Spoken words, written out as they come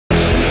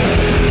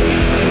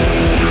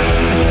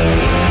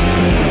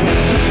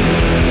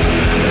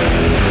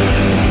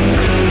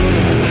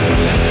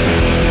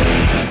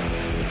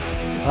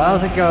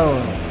how's it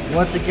going?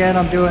 Once again,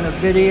 I'm doing a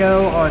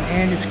video on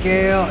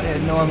Antiscale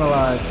and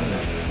Normalizing.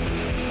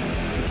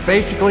 It's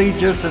basically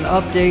just an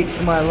update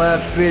to my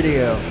last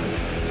video.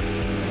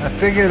 I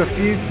figured a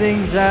few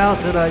things out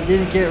that I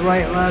didn't get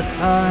right last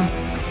time,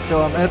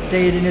 so I'm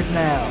updating it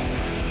now.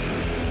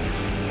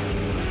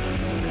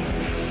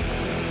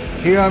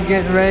 Here I'm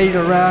getting ready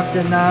to wrap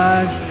the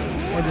knives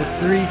in the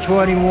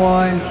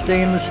 321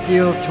 stainless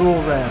steel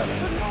tool wrap.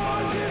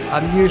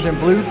 I'm using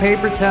blue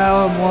paper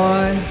towel in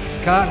one,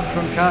 cotton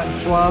from cotton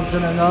swabs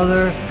in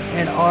another,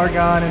 and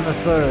argon in the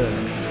third.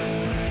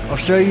 I'll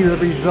show you the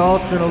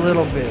results in a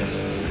little bit.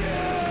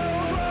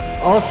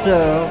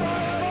 Also,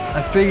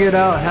 I figured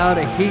out how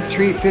to heat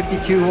treat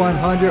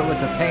 52100 with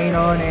the paint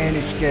on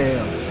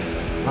Antiscale.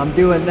 I'm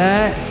doing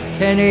that,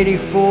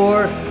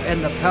 1084,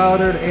 and the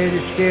powdered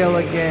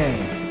Antiscale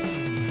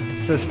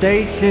again. So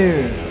stay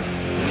tuned.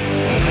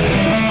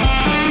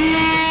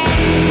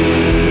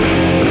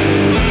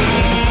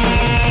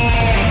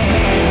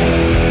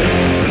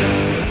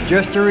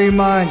 Just a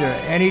reminder,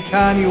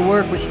 anytime you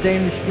work with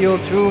stainless steel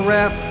tool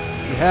wrap,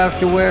 you have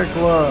to wear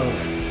gloves.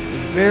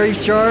 It's very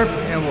sharp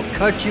and will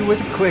cut you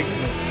with quickness.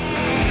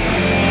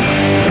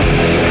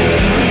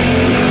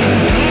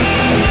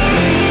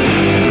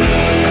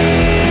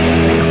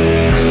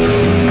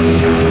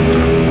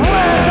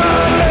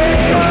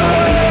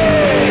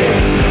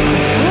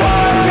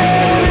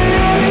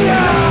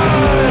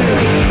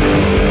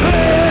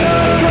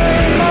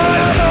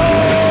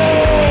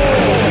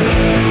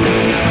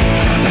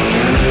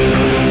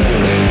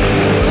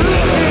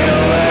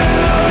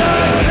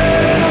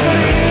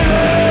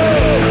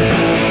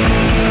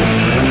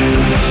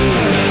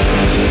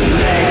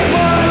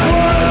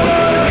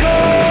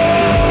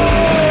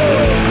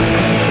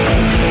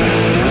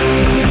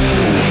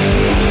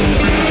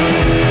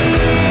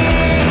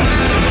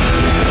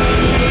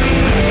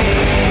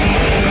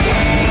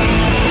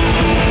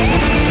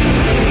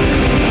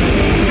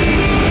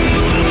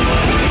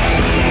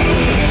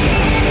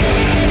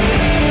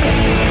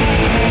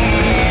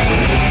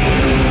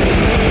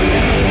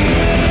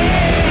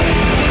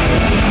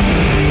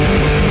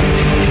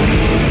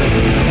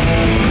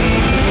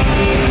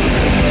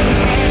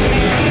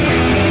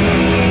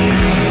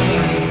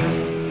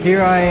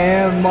 Here I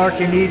am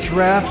marking each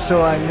wrap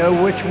so I know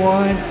which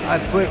one I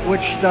put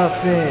which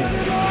stuff in.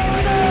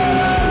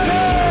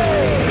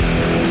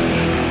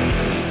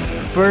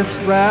 First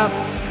wrap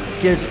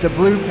gets the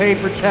blue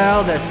paper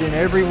towel that's in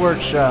every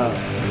workshop.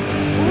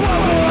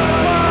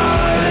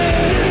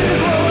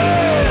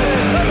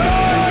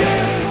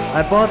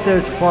 I bought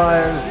those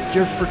pliers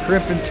just for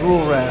crimping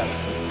tool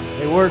wraps.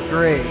 They work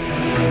great.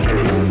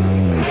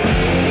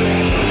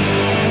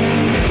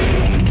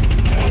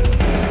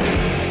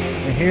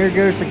 Here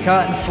goes the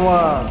cotton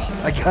swabs.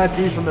 I got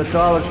these from the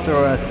dollar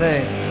store, I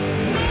think.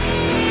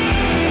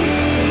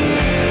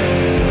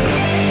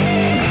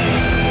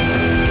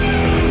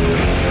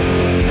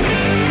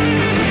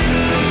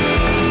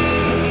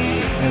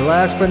 And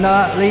last but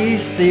not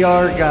least, the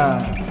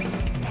argon.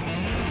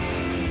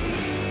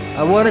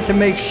 I wanted to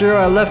make sure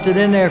I left it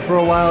in there for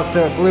a while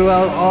so it blew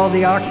out all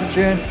the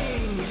oxygen.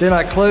 Then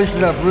I closed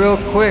it up real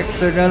quick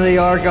so none of the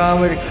argon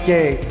would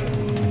escape.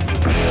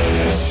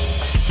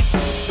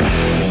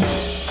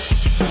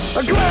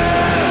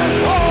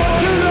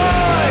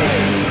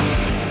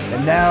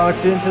 And now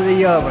it's into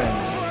the oven.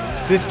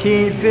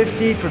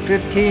 1550 for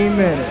 15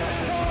 minutes.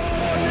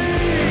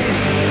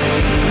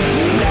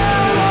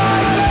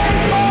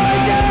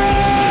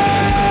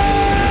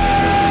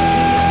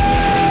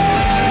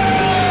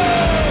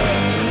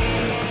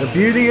 The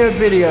beauty of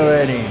video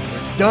editing.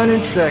 It's done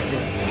in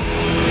seconds.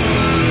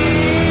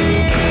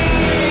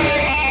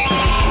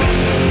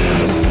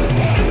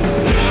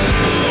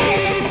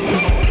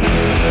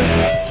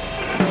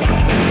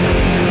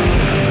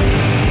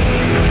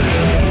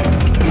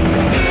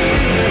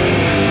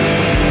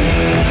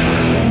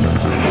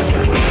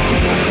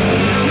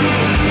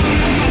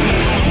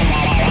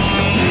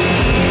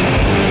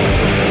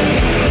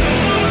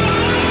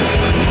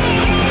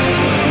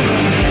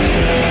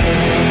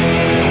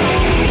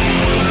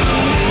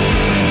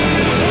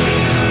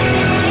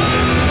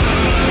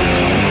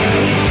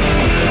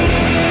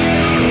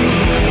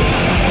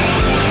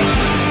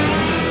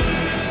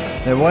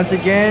 And once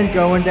again,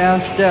 going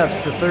down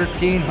steps to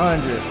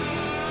 1300.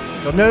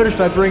 You'll notice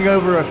I bring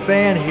over a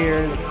fan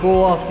here to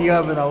cool off the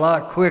oven a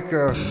lot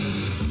quicker.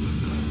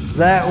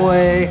 That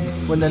way,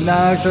 when the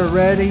knives are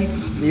ready,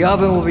 the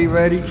oven will be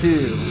ready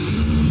too.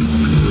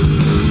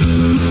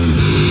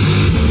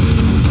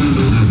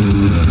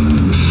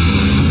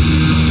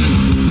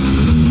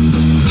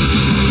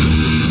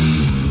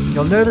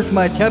 You'll notice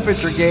my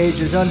temperature gauge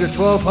is under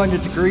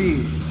 1200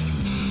 degrees.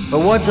 But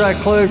once I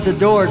close the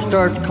door, it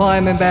starts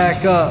climbing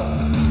back up.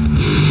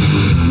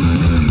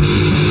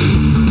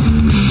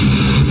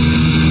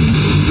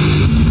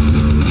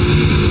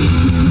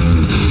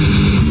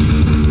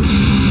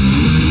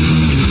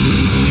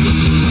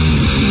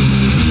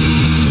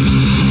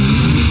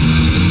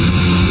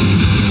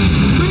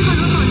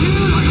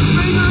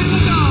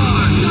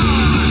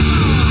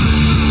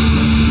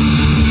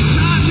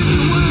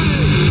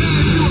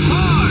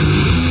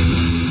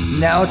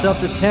 Now it's up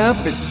to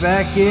temp, it's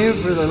back in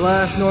for the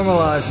last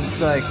normalizing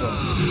cycle.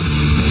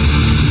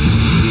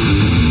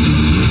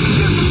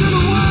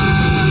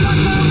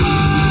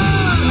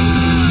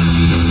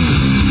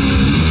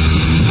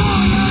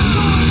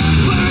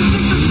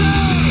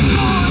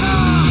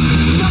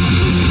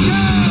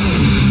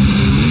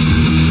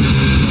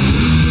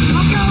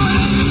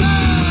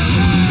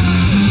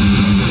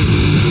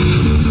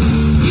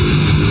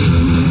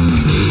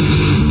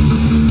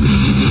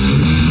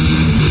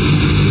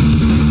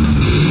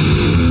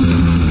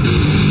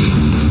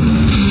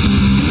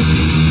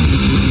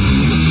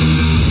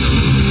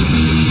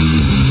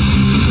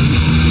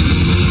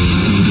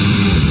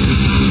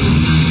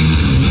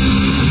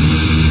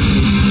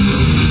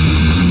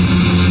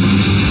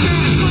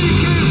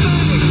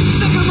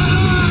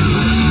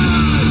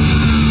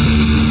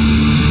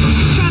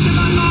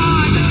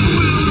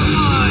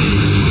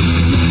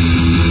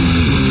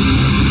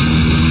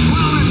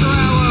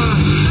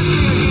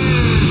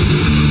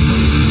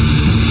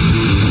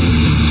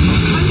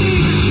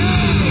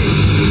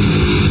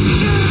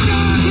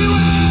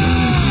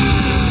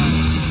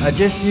 I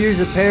just used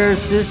a pair of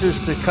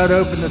scissors to cut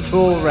open the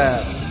tool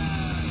wraps.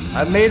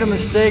 I made a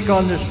mistake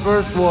on this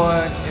first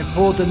one and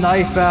pulled the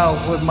knife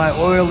out with my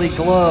oily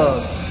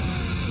gloves.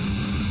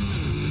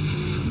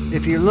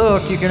 If you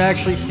look, you can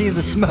actually see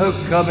the smoke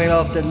coming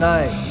off the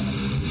knife.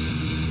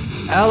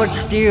 Alex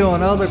Steele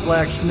and other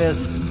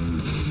blacksmiths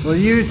will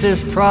use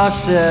this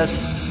process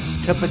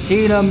to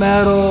patina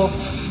metal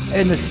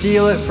and to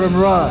seal it from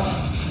rust.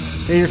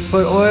 They just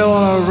put oil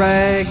on a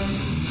rag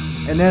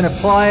and then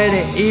apply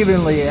it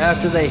evenly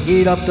after they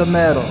heat up the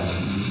metal.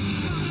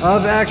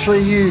 I've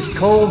actually used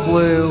cold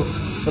glue,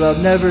 but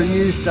I've never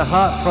used the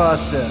hot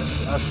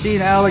process. I've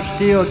seen Alex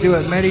Steele do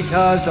it many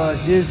times on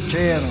his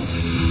channel.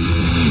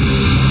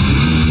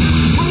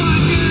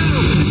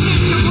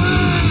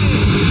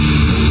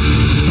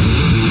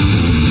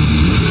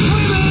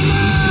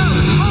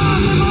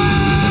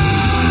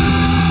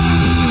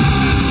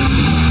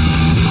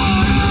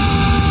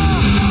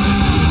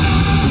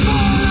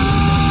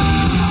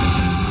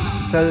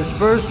 So this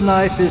first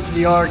knife is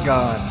the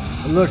argon.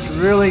 It looks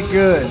really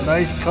good.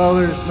 Nice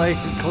colors,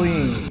 nice and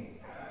clean.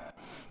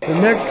 The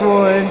next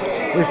one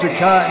is the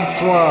cotton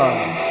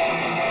swabs.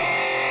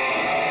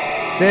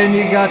 Then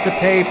you got the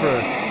paper.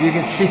 You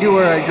can see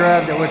where I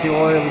grabbed it with the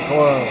oily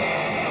gloves.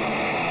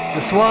 The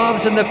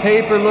swabs and the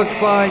paper look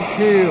fine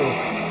too.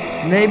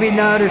 Maybe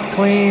not as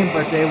clean,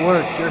 but they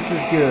work just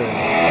as good.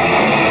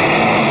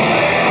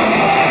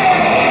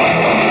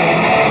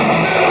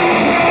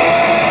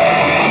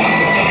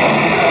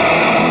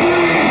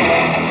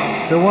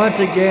 So once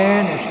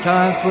again, it's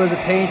time for the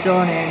paint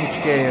on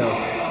Antiscale.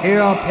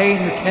 Here I'm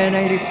painting the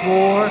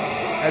 1084,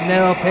 and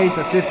then I'll paint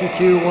the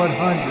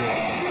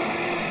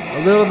 52-100.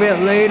 A little bit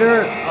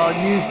later, I'll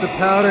use the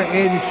powder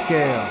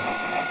Antiscale.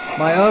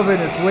 My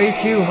oven is way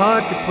too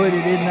hot to put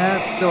it in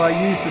that, so I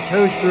use the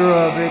toaster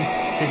oven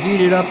to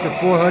heat it up to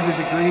 400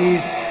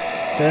 degrees.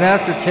 Then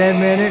after 10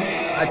 minutes,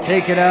 I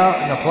take it out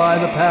and apply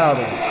the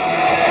powder.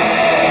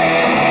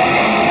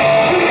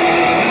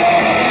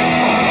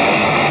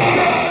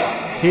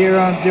 Here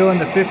I'm doing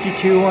the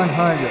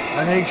 52-100.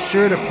 I make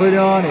sure to put it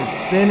on as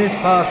thin as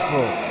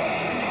possible.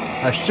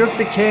 I shook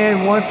the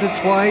can once or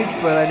twice,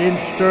 but I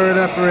didn't stir it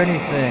up or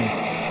anything.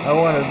 I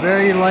want a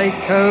very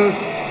light coat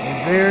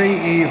and very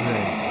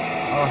even.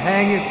 I'll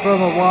hang it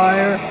from a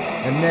wire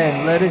and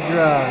then let it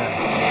dry.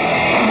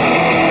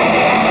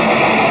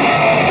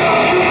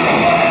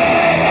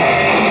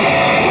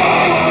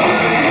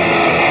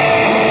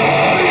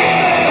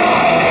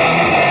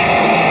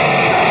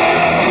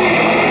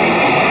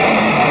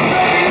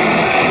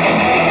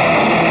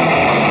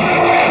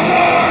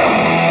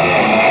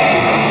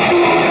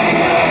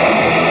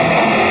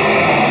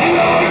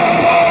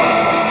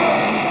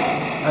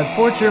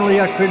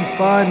 Unfortunately, I couldn't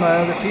find my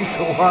other piece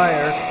of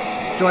wire,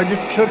 so I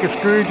just took a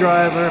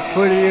screwdriver,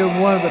 put it in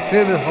one of the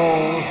pivot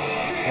holes,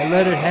 and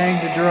let it hang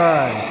to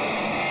dry.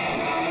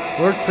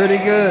 Worked pretty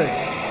good.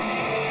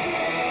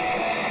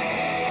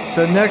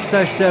 So next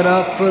I set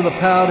up for the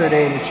powdered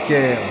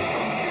Antiscale.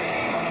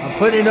 I'm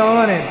putting it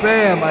on and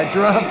bam, I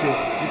dropped it.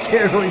 You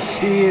can't really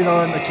see it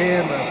on the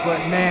camera,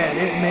 but man,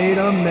 it made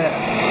a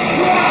mess.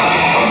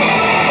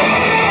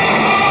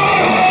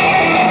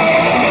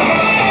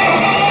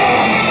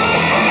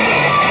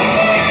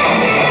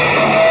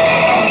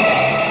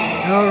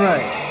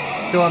 Alright,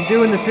 so I'm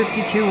doing the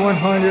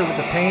 52-100 with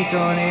the paint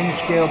on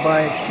Antiscale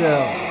by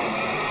itself.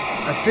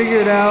 I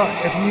figured out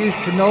if you use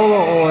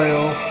canola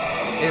oil,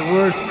 it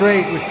works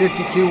great with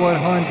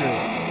 52-100.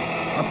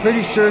 I'm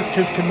pretty sure it's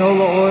because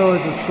canola oil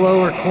is a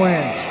slower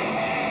quench.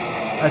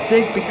 I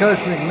think because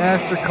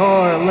McMaster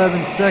Car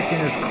 11-second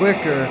is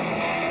quicker,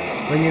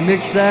 when you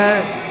mix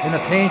that and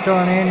the paint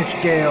on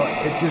Antiscale,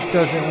 it just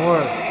doesn't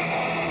work.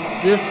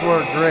 This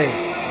worked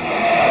great.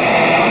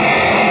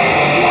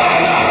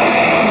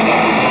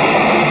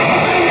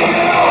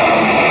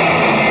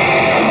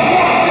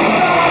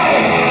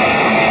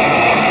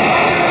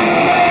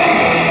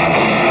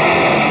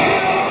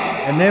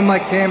 And then my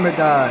camera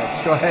died,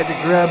 so I had to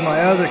grab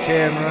my other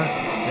camera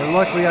And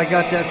luckily I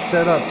got that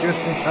set up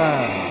just in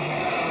time.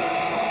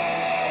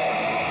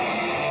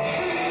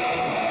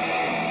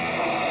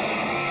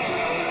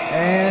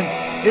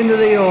 And into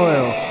the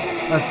oil.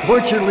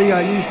 Unfortunately,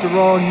 I used the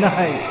wrong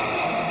knife.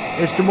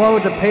 It's the one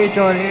with the paint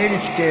on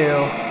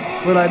Antiscale,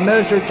 but I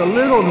measured the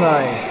little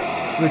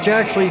knife, which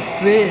actually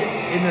fit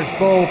in this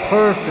bowl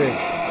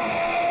perfect.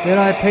 Then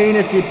I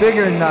painted the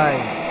bigger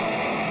knife.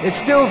 It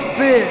still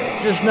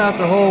fit, just not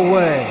the whole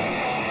way.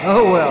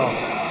 Oh well,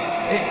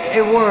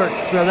 it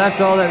works, so that's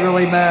all that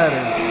really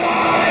matters.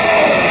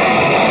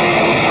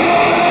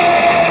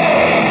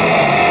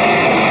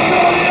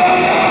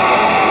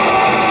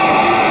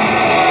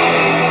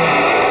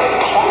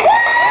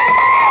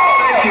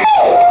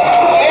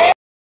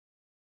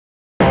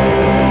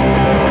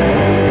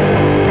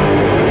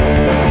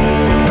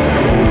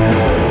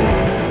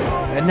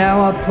 And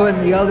now I'm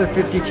putting the other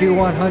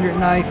 52-100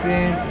 knife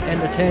in and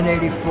the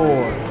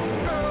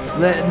 1084.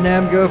 Letting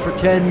them go for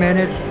 10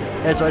 minutes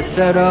as I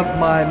set up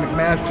my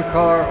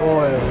McMaster-Carr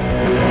oil.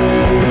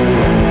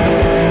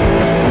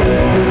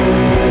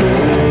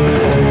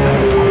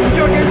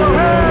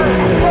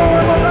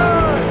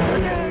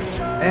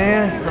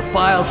 And the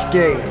file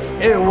skates.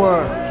 It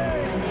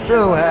worked.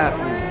 So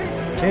happy.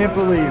 Can't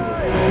believe it.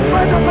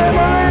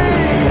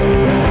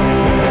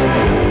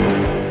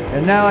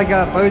 And now I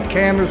got both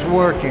cameras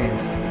working.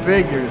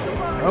 Figures.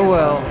 Oh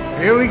well,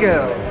 here we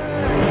go.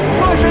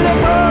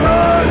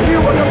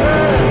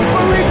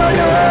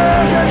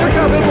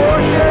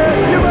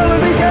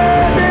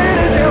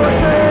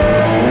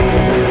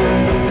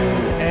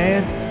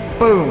 And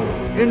boom,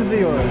 into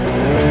the oil.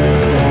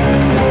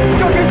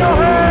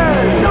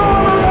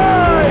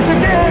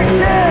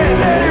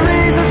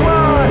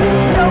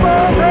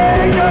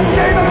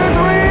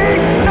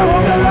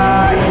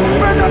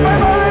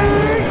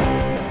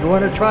 You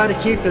want to try to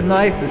keep the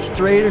knife as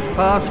straight as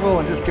possible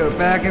and just go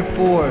back and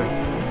forth.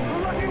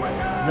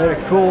 Let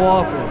it cool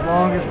off as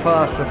long as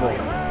possible.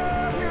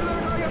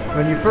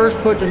 When you first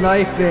put the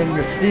knife in,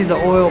 you'll see the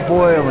oil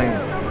boiling.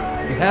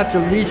 You have to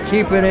at least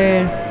keep it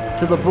in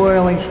till the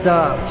boiling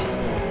stops.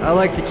 I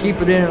like to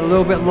keep it in a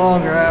little bit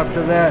longer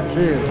after that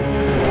too.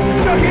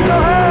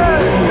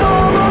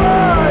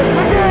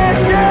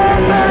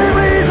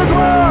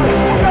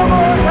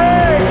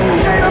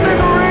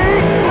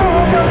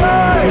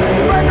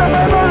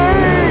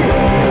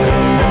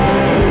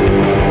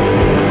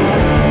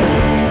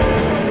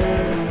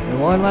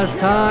 One last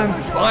time,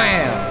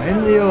 bam,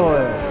 into the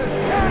oil.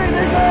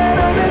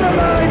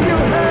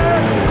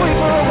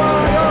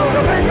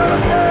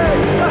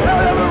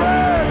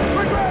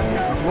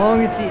 As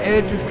long as the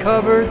edge is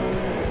covered,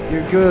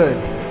 you're good.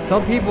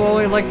 Some people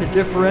only like the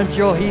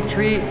differential heat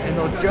treat and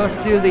they'll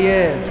just do the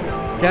edge.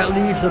 That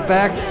leaves the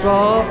back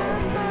soft.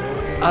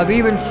 I've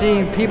even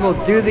seen people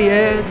do the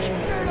edge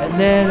and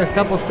then a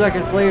couple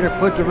seconds later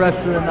put the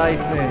rest of the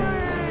knife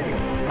in.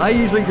 I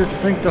usually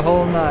just sink the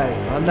whole knife.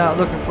 I'm not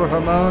looking for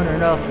hormone or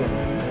nothing.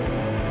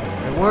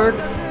 It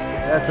works,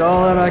 that's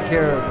all that I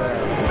care about.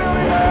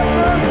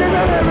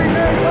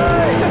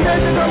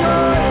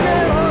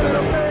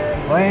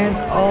 Land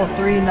all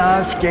 3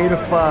 knives skate a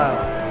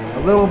file.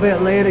 A little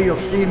bit later you'll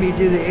see me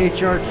do the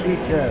HRC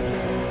test.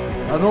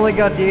 I've only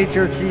got the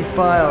HRC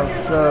files,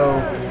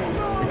 so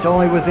it's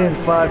only within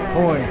 5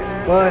 points,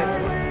 but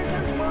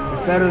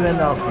it's better than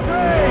nothing.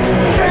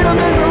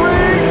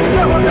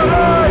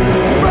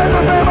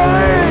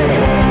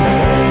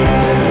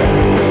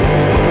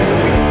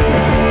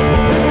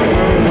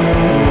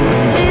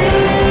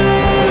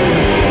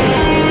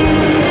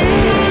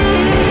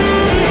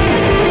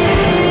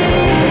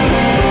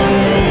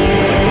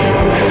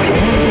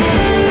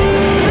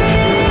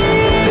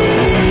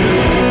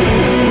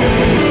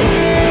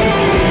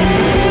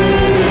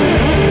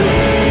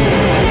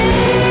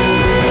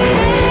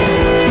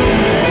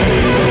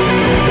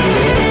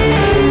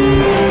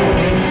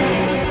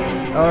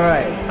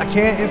 I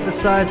can't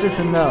emphasize this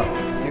enough.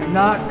 Do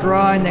not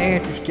grind the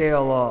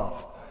anti-scale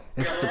off.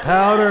 If it's the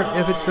powder,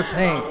 if it's the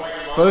paint,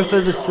 both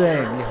are the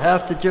same. You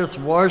have to just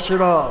wash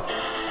it off.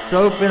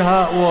 Soap and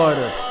hot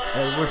water,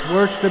 which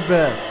works the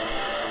best.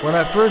 When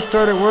I first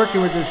started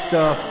working with this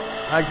stuff,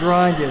 I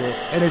grinded it,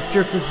 and it's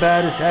just as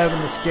bad as having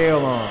the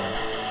scale on.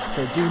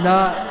 So do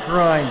not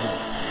grind it.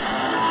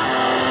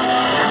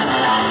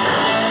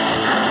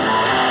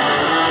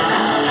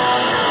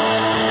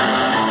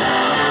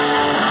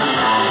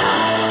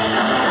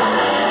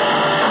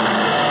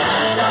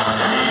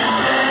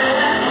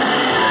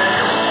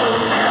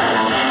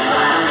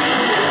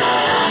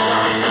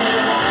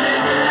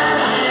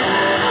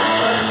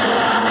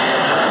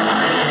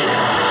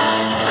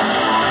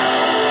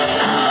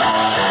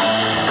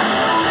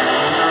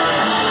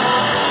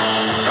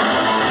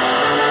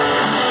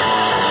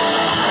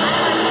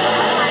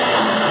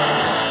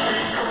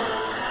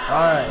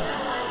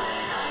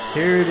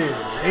 Here it is,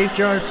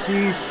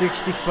 HRC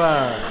 65.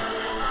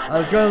 I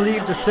was going to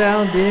leave the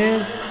sound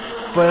in,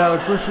 but I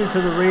was listening to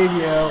the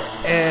radio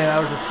and I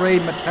was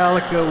afraid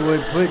Metallica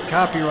would put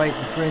copyright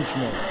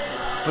infringement.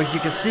 But you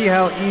can see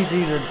how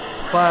easy the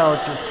file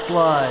just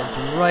slides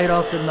right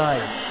off the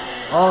knife.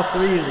 All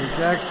three are the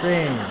exact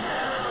same.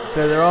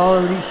 So they're all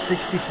at least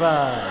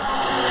 65.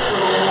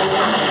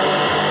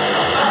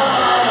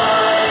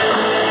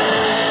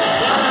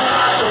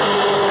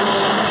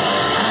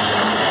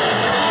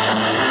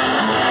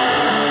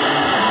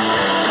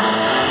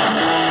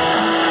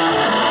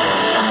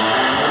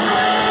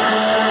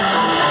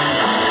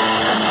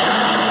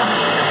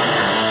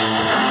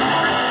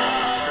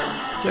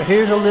 So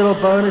here's a little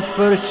bonus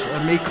footage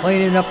of me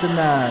cleaning up the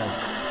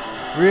knives.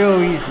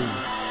 Real easy.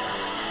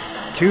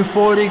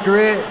 240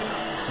 grit,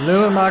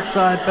 aluminum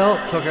oxide belt,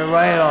 took it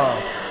right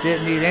off.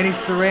 Didn't need any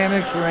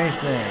ceramics or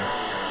anything.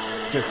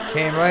 Just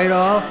came right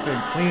off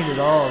and cleaned it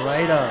all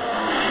right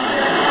up.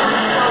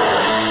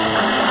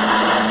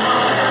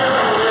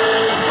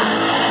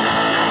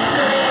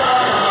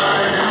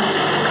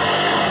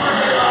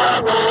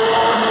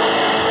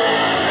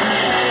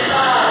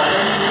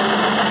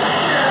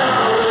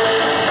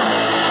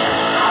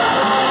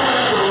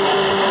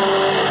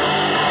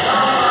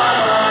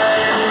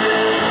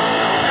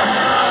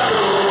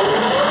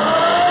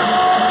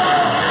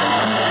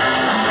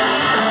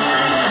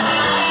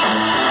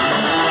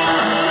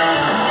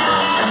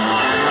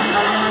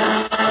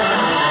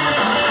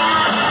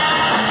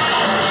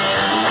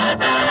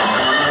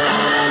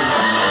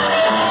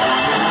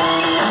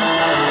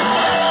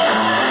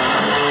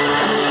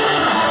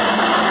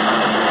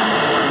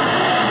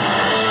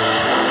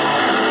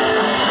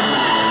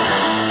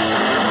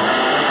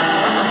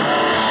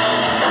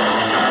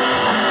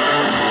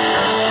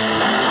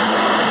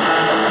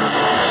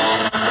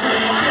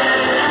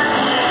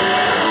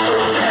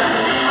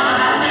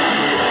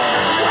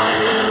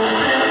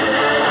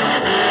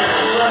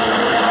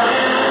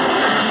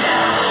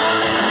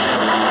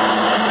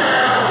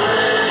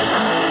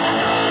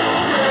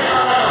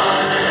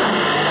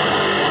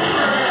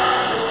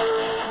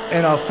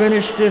 And I'll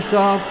finish this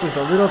off with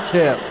a little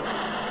tip.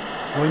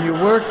 When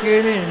you're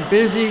working and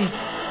busy,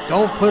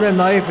 don't put a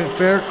knife in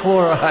ferric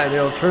chloride.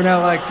 It'll turn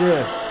out like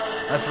this.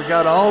 I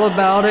forgot all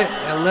about it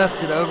and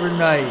left it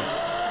overnight.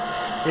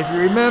 If you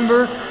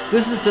remember,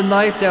 this is the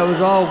knife that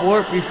was all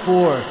warped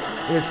before.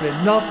 It's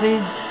been nothing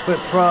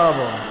but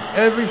problems.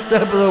 Every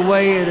step of the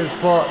way it has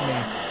fought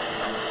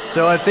me.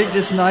 So I think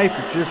this knife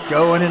is just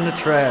going in the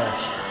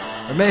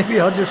trash. Or maybe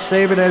I'll just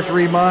save it as a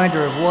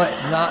reminder of what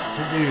not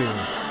to do.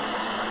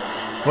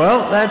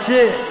 Well, that's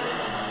it.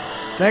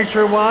 Thanks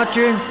for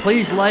watching.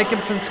 Please like and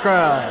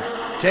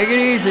subscribe. Take it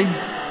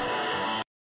easy.